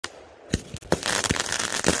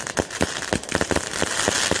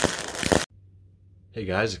Hey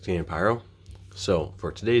guys, it's Canadian Pyro. So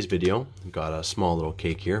for today's video, I've got a small little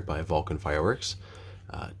cake here by Vulcan Fireworks,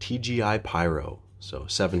 TGI Pyro. So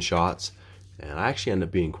 7 shots, and I actually end up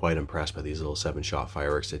being quite impressed by these little 7-shot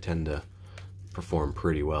fireworks. They tend to perform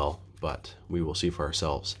pretty well, but we will see for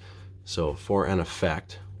ourselves. So for an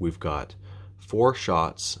effect, we've got 4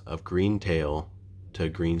 shots of green tail to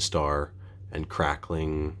green star and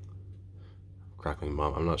crackling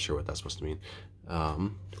mom. I'm not sure what that's supposed to mean.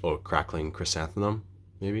 Crackling chrysanthemum,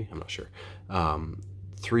 maybe? I'm not sure.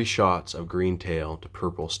 3 shots of green tail to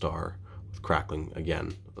purple star with crackling,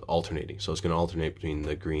 again, alternating. So it's going to alternate between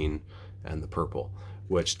the green and the purple,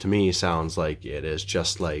 which to me sounds like it is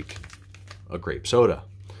just like a grape soda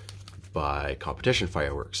by Competition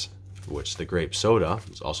Fireworks, which the grape soda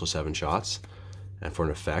is also 7 shots, and for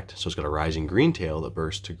an effect, so it's got a rising green tail that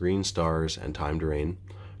bursts to green stars and timed rain.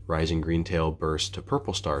 Rising green tail bursts to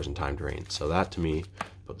purple stars and timed rain. So that to me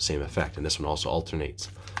put the same effect, and this one also alternates.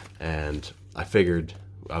 And I figured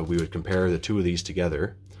we would compare the 2 of these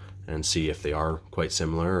together and see if they are quite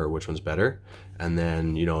similar or which one's better. And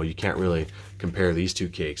then, you know, you can't really compare these 2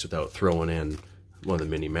 cakes without throwing in one of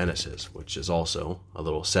the mini Menaces, which is also a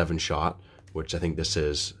little 7-shot, which I think this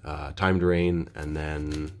is timed rain and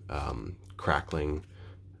then crackling,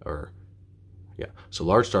 or yeah, so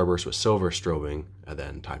large starburst with silver strobing and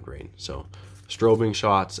then timed rain. So strobing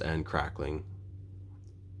shots and crackling,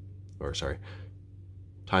 or sorry,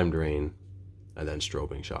 timed rain and then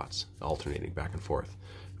strobing shots, alternating back and forth,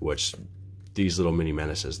 which these little mini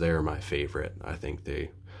Menaces, they're my favorite. I think they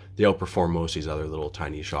outperform most of these other little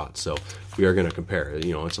tiny shots. So we are going to compare.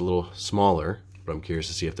 You know, it's a little smaller, but I'm curious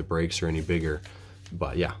to see if the breaks are any bigger.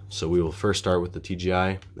 But yeah, so we will first start with the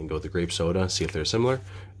TGI, then go with the grape soda, see if they're similar,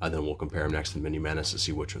 and then we'll compare them next to the mini Menace to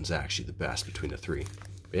see which one's actually the best between the 3.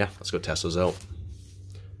 But yeah, let's go test those out.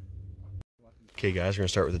 Okay guys, we're gonna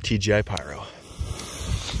start with the TGI Pyro.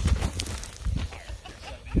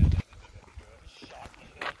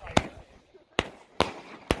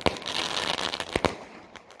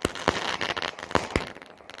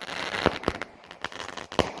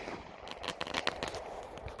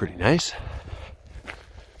 Pretty nice.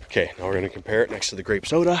 Okay, now we're going to compare it next to the grape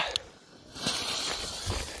soda.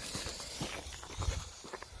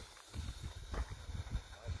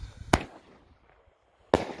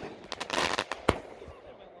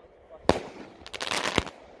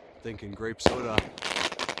 Thinking grape soda.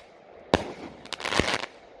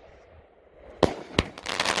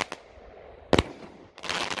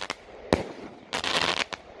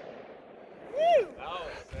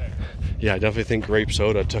 Yeah, I definitely think grape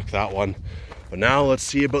soda took that one. But now let's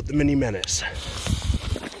see about the mini Menace.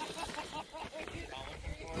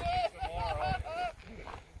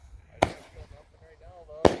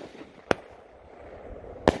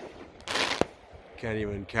 Can't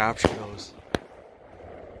even capture those.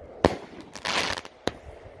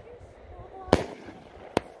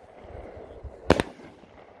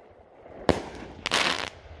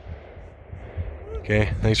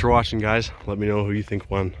 Okay, thanks for watching guys. Let me know who you think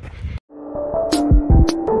won.